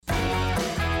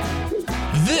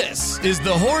This is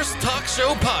the Horse Talk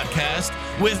Show podcast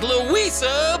with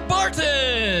Louisa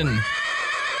Barton.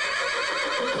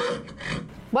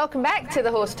 Welcome back to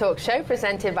the Horse Talk Show,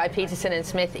 presented by Peterson and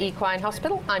Smith Equine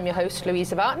Hospital. I'm your host,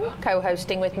 Louisa Barton.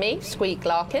 Co-hosting with me, Squeak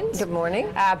Larkins. Good morning.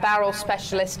 Barrel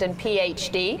specialist and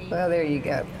PhD. Well, there you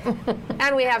go.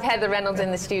 And we have Heather Reynolds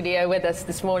in the studio with us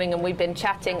this morning, and we've been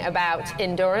chatting about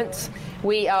endurance.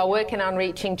 We are working on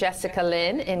reaching Jessica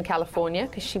Lynn in California,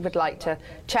 because she would like to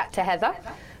chat to Heather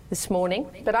this morning.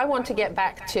 But I want to get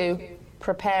back to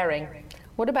preparing.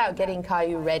 What about getting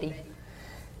Caillou ready?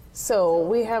 So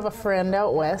we have a friend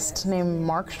out west named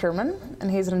Mark Sherman,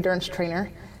 and he's an endurance trainer.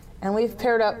 And we've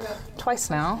paired up twice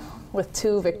now with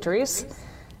 2 victories.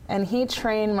 And he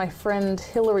trained my friend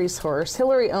Hillary's horse.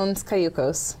 Hillary owns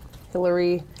Cayucos.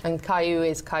 Hillary. And Caillou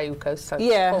is Cayucos. So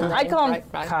Yeah, I call him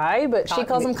Kai, but she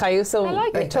calls him Caillou, so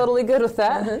we're totally good with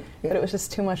that. But it was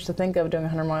just too much to think of doing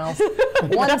 100 miles.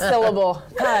 One syllable,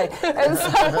 Kai. And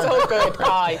so good,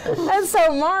 Kai. And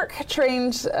so Mark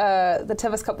trained the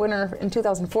Tevis Cup winner in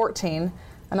 2014,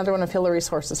 another one of Hillary's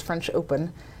horses, French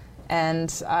Open.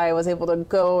 And I was able to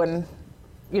go and,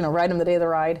 ride him the day of the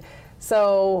ride.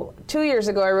 So 2 years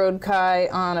ago, I rode Kai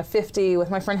on a 50 with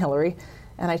my friend Hillary.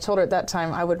 And I told her at that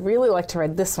time I would really like to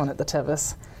ride this one at the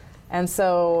Tevis. And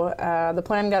so the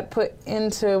plan got put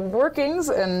into workings,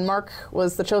 and Mark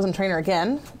was the chosen trainer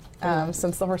again,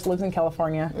 since the horse lives in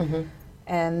California.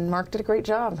 And Mark did a great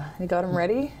job. He got him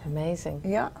ready. Amazing.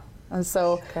 Yeah. And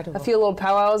so Incredible. a few little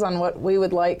powwows on what we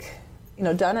would like,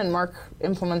 done, and Mark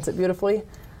implements it beautifully.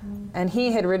 And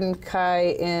he had ridden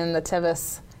Kai in the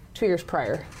Tevis 2 years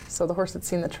prior. So the horse had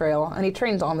seen the trail, and he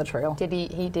trains on the trail. Did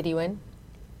he win?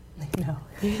 No.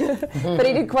 But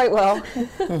he did quite well.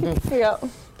 Yeah.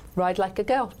 Ride like a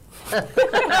girl.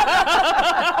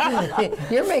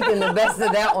 You're making the best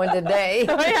of that one today.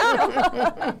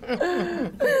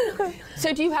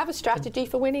 So do you have a strategy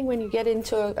for winning when you get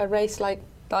into a race like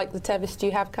the Tevis? Do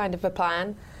you have kind of a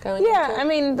plan going into it? I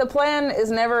mean, the plan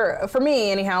is never, for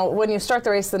me anyhow, when you start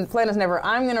the race, the plan is never,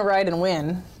 I'm going to ride and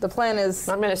win. The plan is...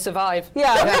 I'm going to survive.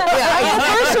 Yeah, I'm going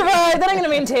to first survive, then I'm going to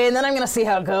maintain, then I'm going to see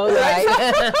how it goes. Right?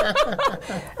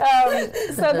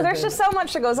 So there's just so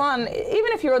much that goes on.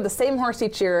 Even if you rode the same horse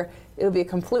each year, it would be a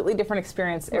completely different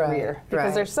experience every year.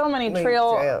 Because there's so many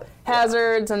trail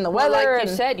hazards and the weather. Well, like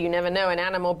you said, you never know. An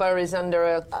animal burrows under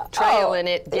a trail and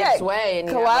it gives way and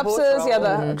collapses.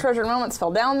 The Treasured Moments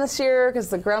fell down this year because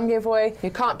the ground gave way.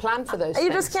 You can't plan for those things.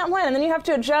 You just can't plan. And then you have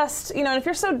to adjust. And if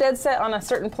you're so dead set on a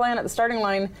certain plan at the starting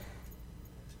line,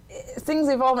 things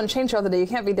evolve and change throughout the day. You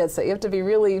can't be dead set. You have to be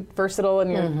really versatile in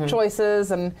your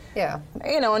choices and,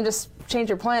 and just change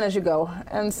your plan as you go.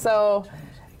 And so...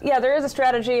 yeah, there is a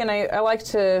strategy, and I like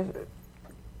to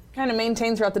kind of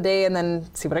maintain throughout the day and then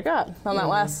see what I got on that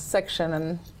last section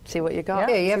and see what you got.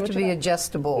 Yeah, you have to be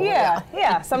adjustable.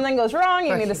 Yeah. Something goes wrong,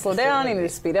 you need to slow down, you need to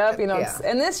speed up.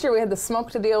 And this year we had the smoke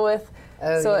to deal with,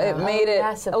 so it made it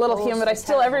a little humid. I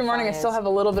still, every morning, I still have a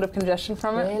little bit of congestion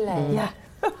from it. Really? Yeah.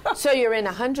 So you're in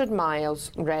a 100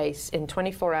 miles race in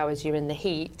 24 hours. You're in the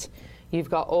heat. You've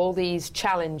got all these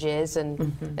challenges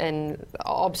and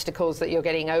obstacles that you're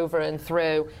getting over and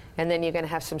through, and then you're going to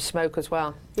have some smoke as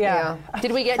well. Yeah.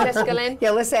 Did we get Jessica Lynn? Yeah,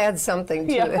 let's add something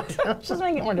to it. Just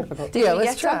make it more difficult. Yeah,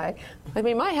 let's try.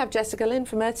 We might have Jessica Lynn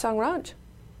from Earth Song Ranch.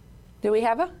 Do we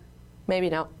have her? Maybe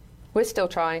not. We're still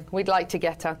trying. We'd like to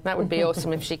get her. That would be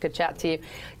awesome if she could chat to you.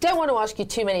 Don't want to ask you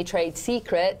too many trade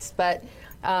secrets, but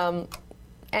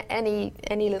any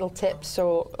little tips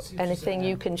or anything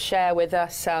you can share with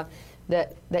us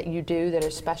that you do that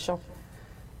are special?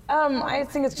 I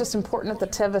think it's just important at the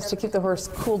Tevis to keep the horse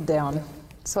cooled down.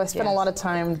 So I spent a lot of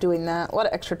time doing that, a lot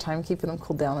of extra time keeping him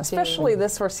cooled down, especially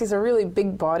this horse. He's a really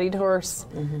big-bodied horse.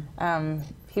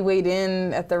 He weighed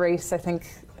in at the race, I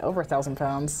think, over 1,000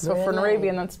 pounds. So for an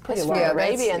Arabian, that's pretty low. Yeah,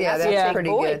 Arabian, that's pretty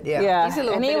good. Yeah. He's a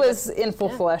little and he was in full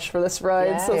flesh for this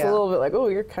ride, so it's a little bit like, oh,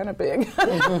 you're kind of big.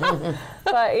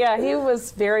 But yeah, he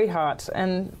was very hot.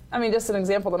 And I mean, just an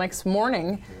example, the next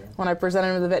morning when I presented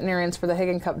him to the veterinarians for the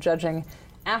Hagen Cup judging,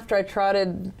 after I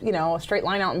trotted, a straight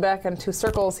line out and back and 2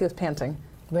 circles, he was panting.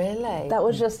 Really? That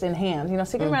was just in hand.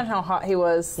 So you can imagine how hot he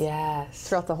was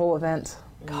throughout the whole event.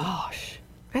 Gosh.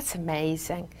 That's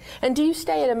amazing. And do you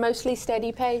stay at a mostly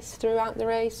steady pace throughout the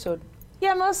race? Or?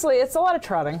 Yeah, mostly. It's a lot of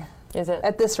trotting. Is it?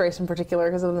 At this race in particular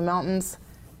because of the mountains.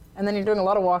 And then you're doing a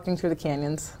lot of walking through the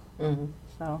canyons.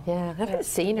 So. Yeah, the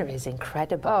scenery is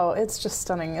incredible. Oh, it's just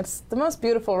stunning. It's the most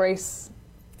beautiful race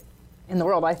in the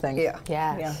world, I think. Yeah.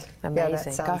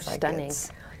 Amazing. Yeah, gosh, stunning.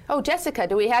 Oh, Jessica,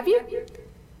 do we have you?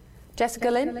 Jessica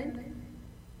Lynn?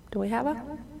 Do we have her?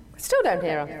 Still don't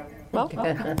hear her. Well,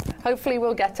 hopefully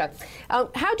we'll get her.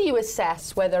 How do you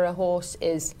assess whether a horse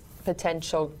is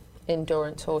potential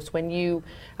endurance horse?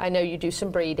 I know you do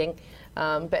some breeding,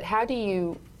 but how do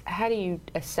you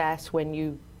assess when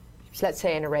you, let's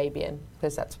say an Arabian,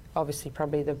 because that's obviously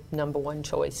probably the number one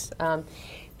choice.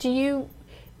 Do you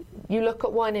look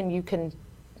at one and you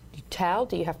tell?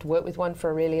 Do you have to work with one for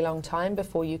a really long time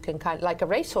before you can like a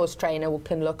racehorse trainer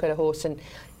can look at a horse and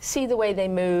see the way they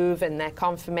move and their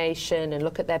conformation and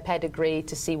look at their pedigree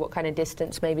to see what kind of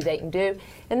distance maybe they can do,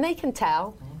 and they can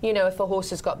tell, if a horse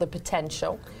has got the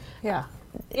potential. Yeah.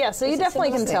 So you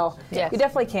definitely can tell. Yes. You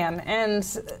definitely can. And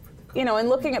in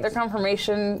looking at their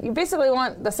conformation, you basically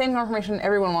want the same conformation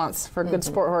everyone wants for a good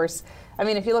sport horse. I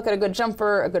mean, if you look at a good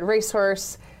jumper, a good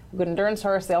racehorse, a good endurance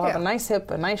horse, they all have a nice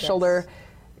hip, a nice shoulder,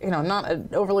 not an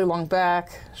overly long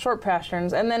back, short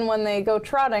pasterns. And then when they go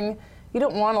trotting, you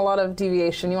don't want a lot of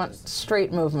deviation. You want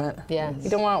straight movement. Yes. You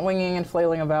don't want winging and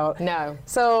flailing about. No.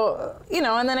 So,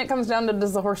 and then it comes down to,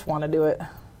 does the horse want to do it?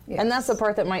 Yes. And that's the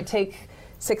part that might take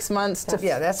 6 months to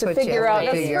figure out.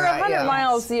 For 100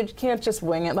 miles, you can't just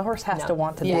wing it. The horse has to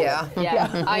want to do it.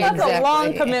 That's a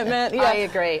long commitment. I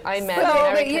agree.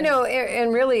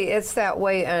 And really, it's that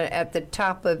way at the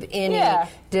top of any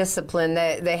discipline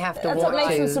that they have to want to. That's what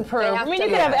makes them superb. I mean, you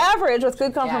can have average with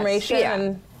good conformation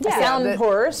and a sound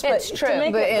horse, but it's true.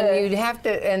 You'd have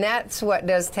to, and that's what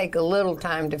does take a little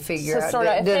time to figure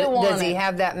out. Does he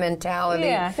have that mentality?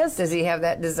 Yeah, does he have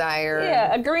that desire?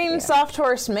 Yeah, a green soft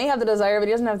horse may have the desire, but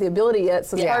he doesn't have the ability yet,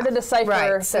 so it's hard to decipher. Right.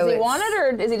 Does he want it,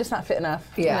 or is he just not fit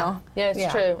enough? Yeah,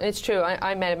 it's true. It's true.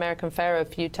 I met American Pharoah a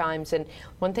few times, and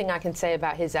one thing I can say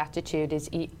about his attitude is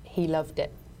he loved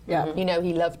it. Yeah.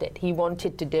 He loved it. He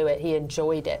wanted to do it. He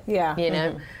enjoyed it. Yeah.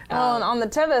 Well, on the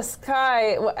Tevis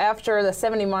Kai, after the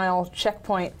 70-mile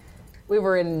checkpoint, we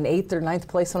were in 8th or 9th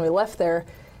place when we left there,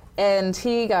 and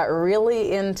he got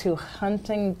really into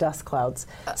hunting dust clouds.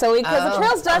 So because the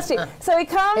trail's dusty, so he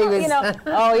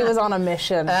he was on a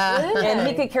mission, and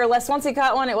he could care less. Once he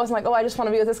caught one, it wasn't like, I just want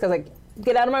to be with this guy. Like,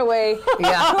 get out of my way. Who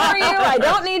are you? I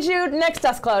don't need you. Next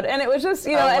dust cloud. And it was just,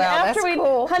 and after we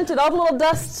hunted all the little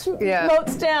dust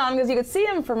motes down, because you could see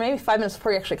him for maybe 5 minutes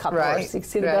before you actually caught the horse. You could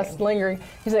see the dust lingering.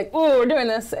 He's like, "Ooh, we're doing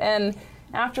this." And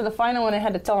after the final one, I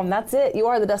had to tell him, "That's it. You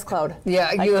are the dust cloud."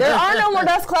 Yeah, there are no more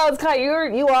dust clouds, Kai.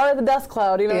 You are the dust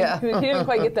cloud. He didn't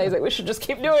quite get that. He's like, "We should just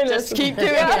keep doing this. Just keep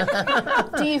doing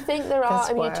it." Do you think there are?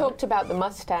 I mean, you talked about the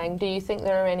Mustang. Do you think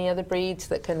there are any other breeds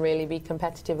that can really be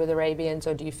competitive with Arabians,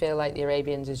 or do you feel like the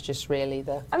Arabians is just really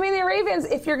the? I mean, the Arabians.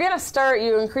 If you're going to start,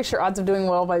 you increase your odds of doing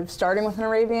well by starting with an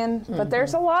Arabian. But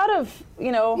there's a lot of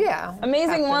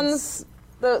amazing ones.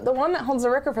 The one that holds the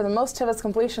record for the most Tevis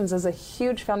completions is a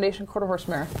huge foundation quarter horse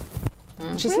mare.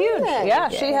 She's huge. Yeah,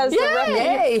 she has the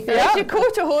record. There's your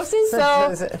quarter horses.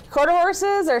 So quarter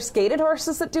horses are skated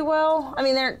horses that do well. I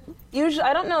mean, they're usually,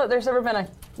 I don't know that there's ever been a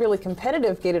really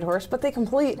competitive gaited horse, but they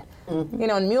complete.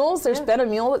 In mules, there's been a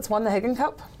mule that's won the Higgin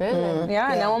Cup. Really? Yeah,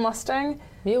 I know a Mustang.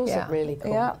 Mules are really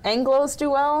cool. Yeah, Anglos do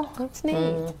well. That's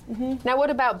neat. Now, what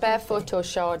about barefoot or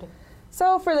shod?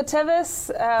 So for the Tevis,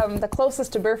 the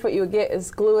closest to barefoot you would get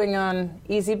is gluing on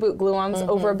easy boot glue-ons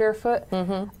over a barefoot.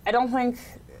 I don't think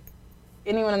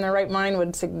anyone in their right mind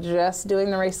would suggest doing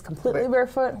the race completely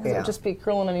barefoot. It would just be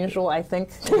cruel and unusual, I think,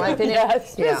 in my opinion.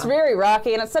 It's very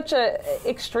rocky, and it's such a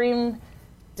extreme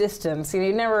distance.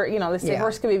 You never, they say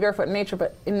horse can be barefoot in nature,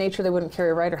 but in nature they wouldn't carry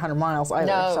a rider 100 miles either.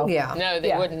 No, so. No,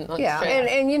 they wouldn't.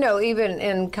 And even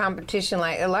in competition,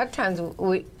 like a lot of times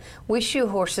we shoe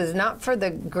horses not for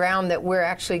the ground that we're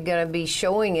actually going to be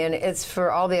showing in. It's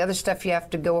for all the other stuff you have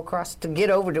to go across to get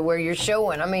over to where you're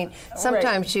showing. I mean,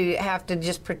 sometimes you have to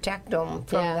just protect them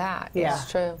from that. That's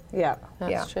true.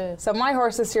 That's true. So my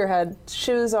horse this year had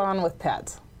shoes on with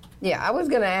pads. Yeah, I was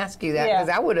going to ask you that because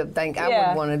I would have I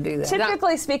would want to do that.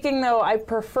 Typically speaking, though, I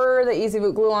prefer the easy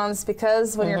boot glue-ons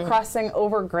because when you're crossing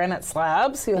over granite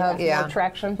slabs, you have more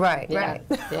traction. Right.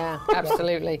 Yeah,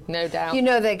 absolutely, no doubt.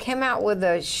 They came out with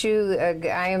a shoe. A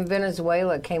guy in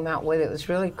Venezuela came out with it. It was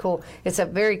really cool. It's a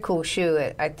very cool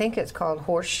shoe. I think it's called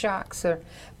Horse Shocks,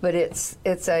 but it's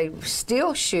a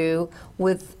steel shoe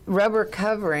with rubber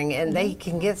covering, and they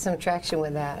can get some traction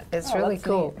with that. It's really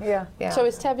cool. Neat. Yeah. So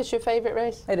is Tevis your favorite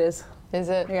race? It is. Is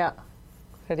it? Yeah.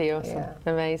 Pretty awesome.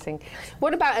 Amazing.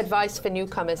 What about advice for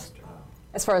newcomers?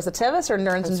 As far as the Tevis or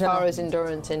endurance in general? As far as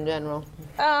endurance in general.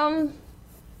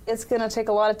 It's going to take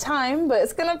a lot of time, but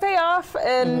it's going to pay off,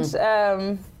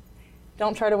 and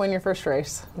don't try to win your first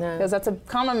race. Because that's a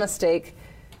common mistake.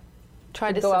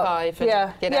 Try to survive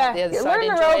and get out the other side.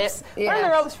 Learn the ropes. Learn the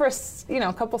ropes for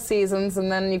a couple seasons,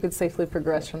 and then you could safely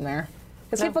progress from there.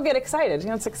 Because people get excited.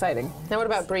 It's exciting. Now, what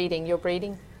about breeding? You're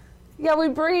breeding? Yeah, we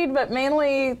breed, but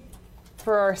mainly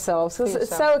for ourselves.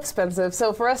 It's so expensive.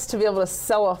 So for us to be able to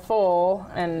sell a foal,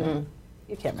 and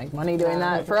you can't make money doing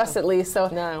that, for us at least. So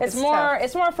it's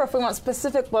more for if we want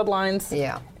specific bloodlines.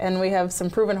 Yeah. And we have some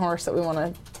proven horse that we want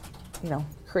to, you know,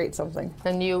 create something.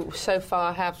 And you so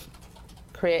far have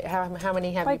how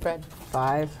many have you bred?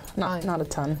 5. Not a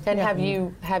ton. And have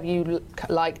you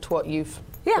liked what you've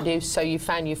produced? So you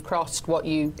found you've crossed what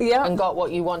you and got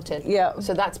what you wanted. Yeah.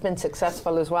 So that's been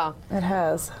successful as well. It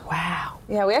has. Wow.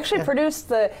 Yeah, we actually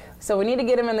produced so we need to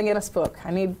get him in the Guinness Book.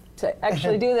 I need to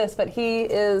actually do this, but he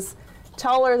is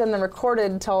taller than the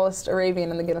recorded tallest Arabian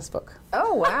in the Guinness Book.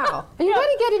 Oh, wow. You got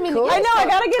to get him in the Guinness I know, I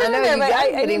got to get him in there, but I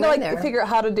get need him to in there. figure out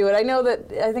how to do it. I know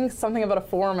that, I think something about a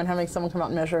form and having someone come out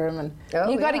and measure him. And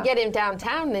you got to get him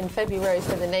downtown in February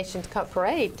for the Nations Cup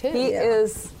Parade, too. He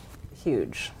is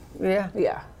huge. Yeah.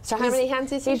 Yeah. So how many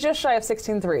hands is he? He's just shy of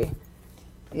 16.3.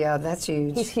 Yeah, that's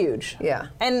huge. He's huge. Yeah.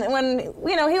 And when,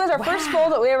 you know, he was our first foal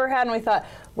that we ever had, and we thought,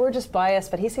 we're just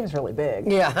biased, but he seems really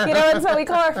big. Yeah. You know, and so we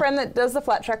call our friend that does the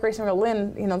flat track racing, we go,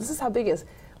 Lynn, you know, this is how big he is.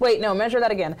 Wait, no, measure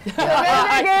that again. Measure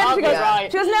that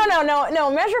again. She goes,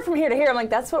 no, measure from here to here. I'm like,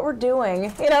 that's what we're doing.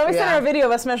 You know, we sent her a video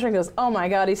of us measuring. He goes, oh my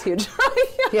God, he's huge.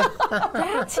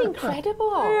 That's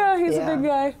incredible. Yeah, he's a big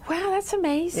guy. Wow, that's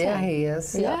amazing. Yeah, he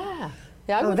is. Yeah.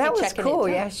 Oh, that was cool.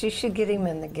 Yes, you should get him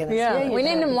in the Guinness. Yeah, we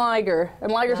named him Liger.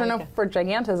 And Ligers are known for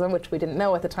gigantism, which we didn't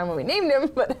know at the time when we named him,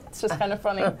 but it's just kind of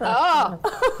funny. Oh,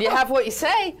 you have what you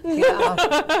say.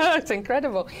 Yeah. It's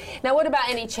incredible. Now, what about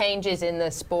any changes in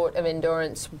the sport of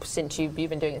endurance since you've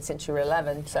been doing it since you were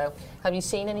 11? So have you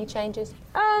seen any changes?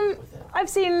 I've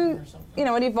seen, you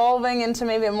know, it evolving into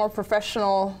maybe a more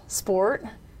professional sport,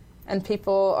 and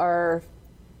people are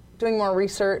doing more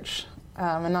research.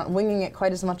 And not winging it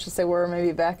quite as much as they were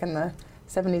maybe back in the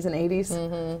 70s and 80s.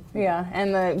 Mm-hmm. Yeah,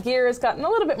 and the gear has gotten a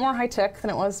little bit more high tech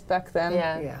than it was back then.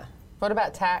 Yeah. What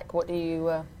about tack? What do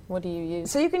you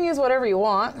use? So you can use whatever you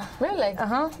want. Really?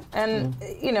 And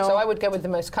you know. So I would go with the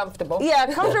most comfortable.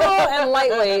 Yeah, comfortable and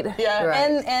lightweight. Yeah.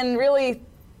 Right. And really,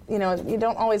 you know, you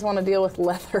don't always want to deal with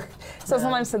leather. So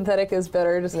sometimes synthetic is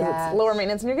better just because it's lower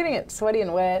maintenance, and you're getting it sweaty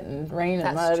and wet and rain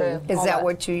and mud. True. Is that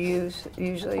what you use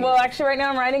usually? Well, actually, right now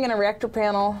I'm riding in a reactor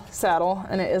panel saddle,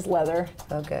 and it is leather.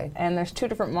 Okay. And there's 2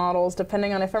 different models,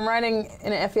 depending on if I'm riding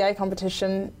in an FEI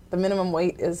competition, the minimum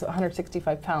weight is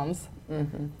 165 pounds.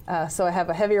 Mm-hmm. So I have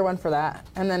a heavier one for that.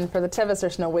 And then for the Tevis,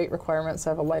 there's no weight requirement,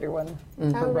 so I have a lighter one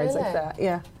for rides like that.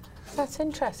 Yeah. That's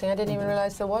interesting. I didn't even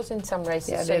realize there was in some races.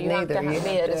 Yeah, so you have to you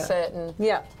be at a certain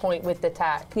point with the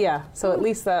tack. Yeah, so at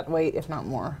least that weight, if not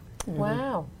more.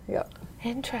 Wow. Yep.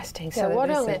 Interesting. Yeah,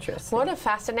 So interesting. what a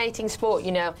fascinating sport.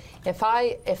 You know, if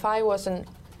I wasn't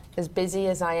as busy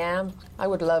as I am, I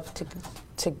would love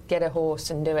to get a horse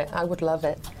and do it. I would love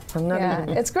it.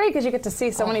 It's great because you get to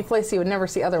see so many places you would never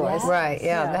see otherwise. Yeah. Right,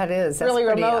 that is. That's really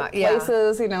pretty, remote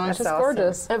places, you know, and it's That's just awesome.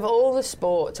 gorgeous. Of all the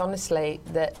sports, honestly,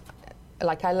 that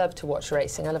like I love to watch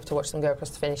racing. I love to watch them go across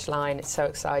the finish line. It's so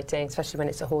exciting, especially when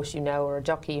it's a horse you know or a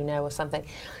jockey you know or something.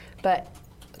 But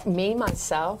me,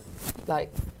 myself,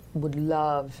 like, would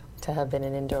love to have been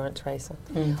an endurance racer.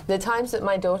 The times that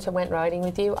my daughter went riding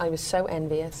with you, I was so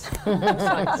envious. I was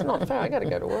like, it's not fair, I got to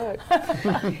go to work.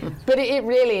 But it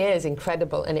really is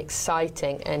incredible and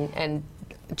exciting and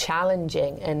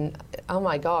challenging. And oh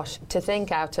my gosh, to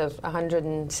think out of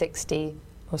 160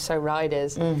 or so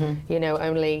riders, you know,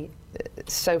 only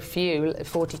so few,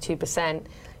 42%,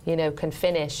 you know, can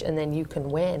finish, and then you can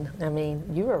win. I mean,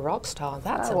 you're a rock star.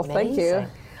 That's amazing. Thank you.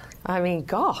 I mean,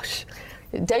 gosh,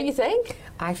 don't you think?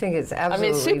 I think it's absolutely I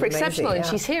mean, it's super amazing, exceptional, and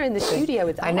she's here in the studio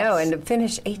with us. I know, and to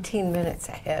finish 18 minutes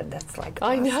ahead, that's like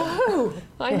awesome.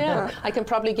 I know. I can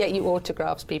probably get you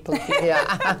autographs, people. If you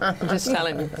I'm just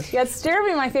telling you. Yeah, it's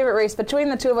Derby, my favorite race. Between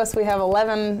the 2 of us, we have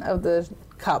 11 of the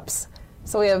cups.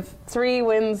 So we have 3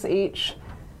 wins each.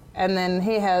 And then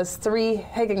he has 3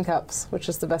 Hagen Cups, which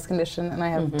is the best condition, and I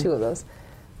have 2 of those.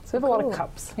 So we have a lot of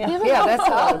cups. Yeah, that's a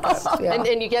lot of cups. Yeah.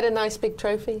 And you get a nice big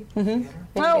trophy?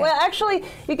 Well, actually,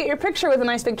 you get your picture with a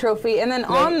nice big trophy, and then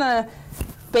on the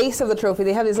base of the trophy,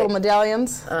 they have these little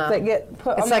medallions that get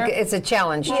put on there. It's a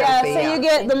challenge trophy. Yeah, so you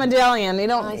get the medallion. You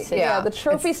don't. I see. Yeah, the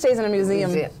trophy stays in a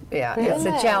museum. Yeah, it's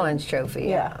a challenge trophy.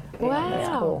 Yeah. Wow.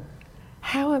 That's cool.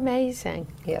 How amazing.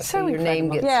 Yeah, so your name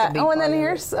gets to be and then part of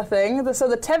here's a thing. So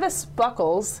the Tevis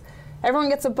buckles, everyone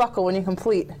gets a buckle when you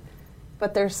complete,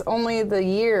 but there's only the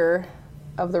year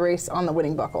of the race on the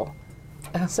winning buckle.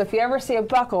 So if you ever see a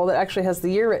buckle that actually has the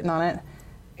year written on it,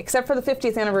 except for the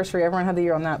 50th anniversary, everyone had the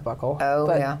year on that buckle. Oh,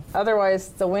 but yeah. otherwise,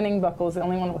 the winning buckle is the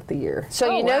only one with the year.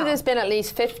 So you know there's been at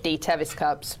least 50 Tevis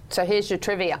Cups. So here's your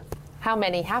trivia. How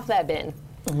many have there been?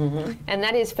 And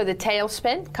that is for the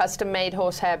Tailspin, custom-made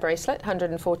horsehair bracelet,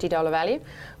 $140 value,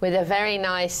 with a very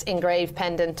nice engraved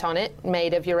pendant on it,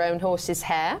 made of your own horse's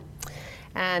hair.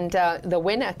 And the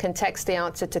winner can text the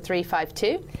answer to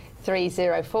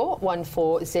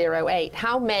 352-304-1408.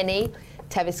 How many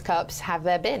Tevis Cups have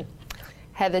there been?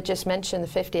 Heather just mentioned the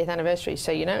 50th anniversary,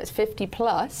 so you know it's 50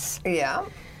 plus. Yeah.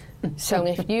 So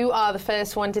if you are the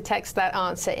first one to text that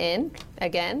answer in,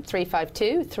 again,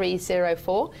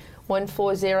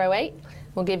 352-304-1408,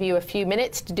 we'll give you a few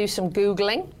minutes to do some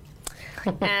Googling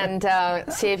and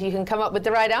see if you can come up with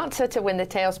the right answer to win the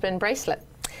Tailspin bracelet.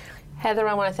 Heather,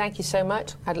 I want to thank you so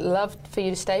much. I'd love for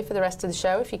you to stay for the rest of the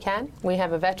show if you can. We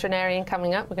have a veterinarian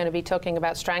coming up. We're going to be talking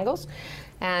about strangles,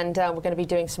 and we're going to be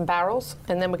doing some barrels,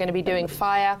 and then we're going to be doing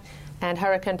fire and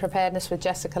hurricane preparedness with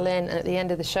Jessica Lynn at the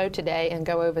end of the show today and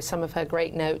go over some of her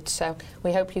great notes. So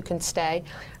we hope you can stay.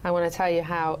 I want to tell you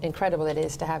how incredible it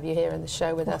is to have you here in the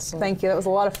show with us. Thank you. That was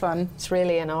a lot of fun. It's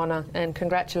really an honor, and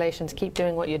congratulations. Keep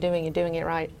doing what you're doing. You're doing it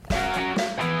right.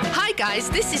 Hi guys,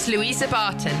 this is Louisa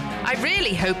Barton. I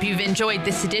really hope you've enjoyed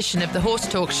this edition of the Horse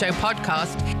Talk Show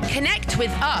podcast. Connect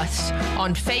with us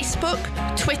on Facebook,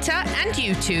 Twitter and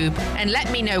YouTube and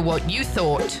let me know what you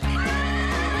thought.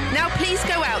 Now please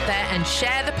go out there and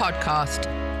share the podcast.